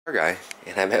Guy,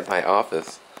 and I'm at my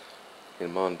office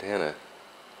in Montana,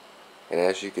 and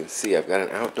as you can see, I've got an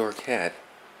outdoor cat,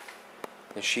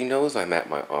 and she knows I'm at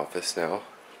my office now,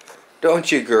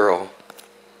 don't you, girl?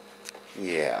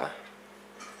 Yeah.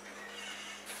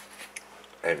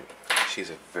 And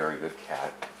she's a very good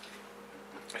cat.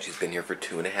 She's been here for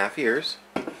 2.5 years,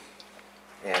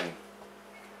 and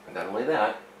not only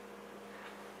that,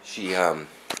 she's a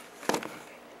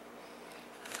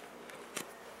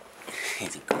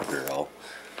good girl.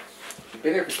 She's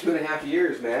been here for 2.5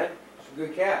 years, man. She's a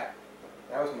good cat.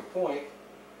 That was my point.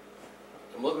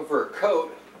 I'm looking for a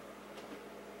coat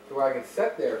so I can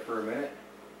sit there for a minute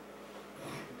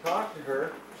and talk to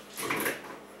her and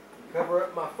cover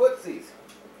up my footsies.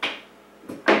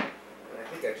 And I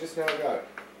think I just now got it.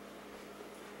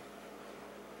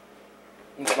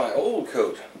 It's my old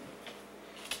coat.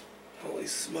 Holy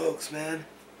smokes, man.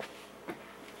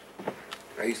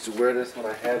 I used to wear this when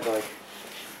I had like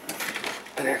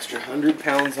an extra 100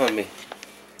 pounds on me.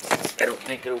 I don't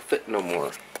think it'll fit no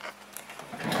more.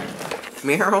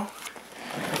 Meryl?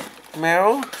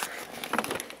 Meryl?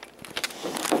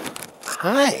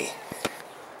 Hi.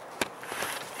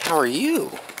 How are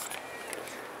you?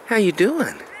 How you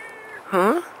doing?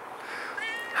 Huh?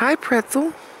 Hi,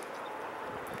 Pretzel.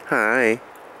 Hi.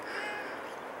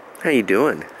 How you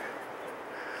doing?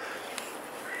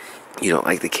 You don't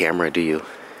like the camera, do you?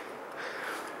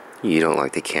 You don't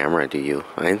like the camera, do you?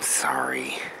 I'm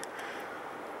sorry.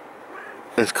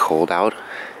 It's cold out.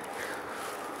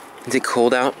 Is it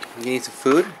cold out? You need some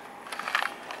food?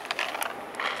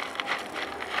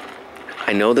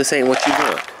 I know this ain't what you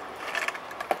want,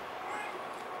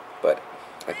 but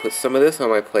I put some of this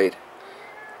on my plate,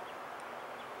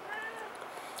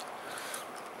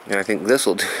 and I think this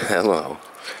will do. Hello.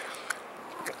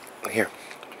 Here.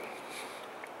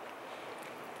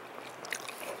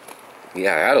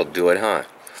 Yeah, that'll do it, huh?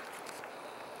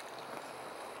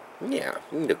 Yeah,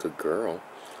 you're a good girl.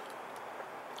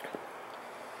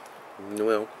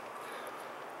 Well,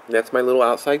 that's my little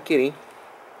outside kitty.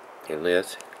 And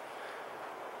Liz,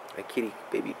 my kitty,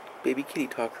 baby kitty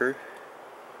talker.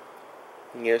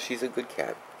 Yeah, she's a good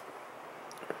cat.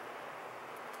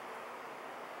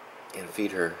 And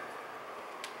feed her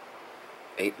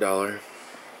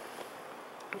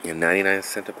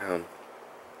 $8.99 a pound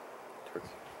turkey.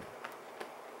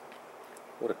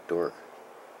 What a dork.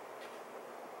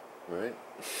 Right?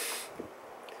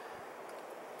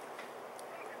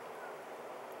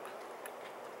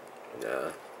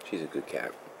 Nah, she's a good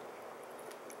cat.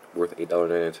 Worth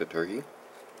 $8.99 a turkey?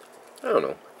 I don't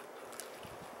know.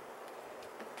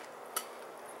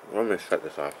 I'm gonna shut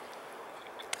this off.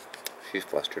 She's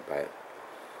flustered by it.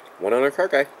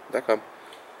 OneOnACarGuy.com.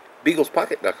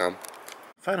 BeaglesPocket.com.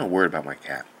 Final word about my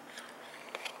cat.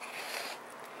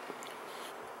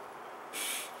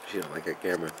 She don't like that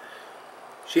camera.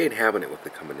 She ain't having it with the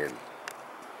coming in.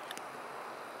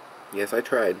 Yes, I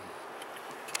tried.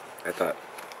 I thought,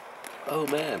 oh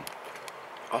man,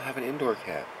 I'll have an indoor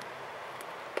cat.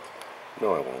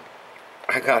 No, I won't.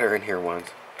 I got her in here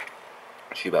once.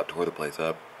 She about tore the place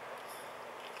up.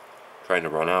 Trying to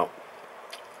run out.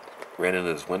 Ran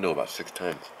into this window about 6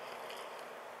 times.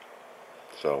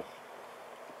 So,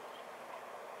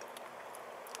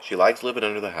 she likes living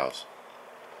under the house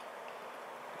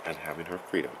and having her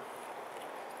freedom.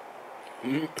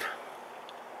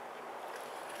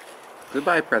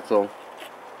 Goodbye, Pretzel.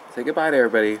 Say goodbye to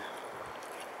everybody.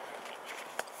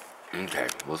 Okay,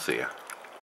 we'll see ya.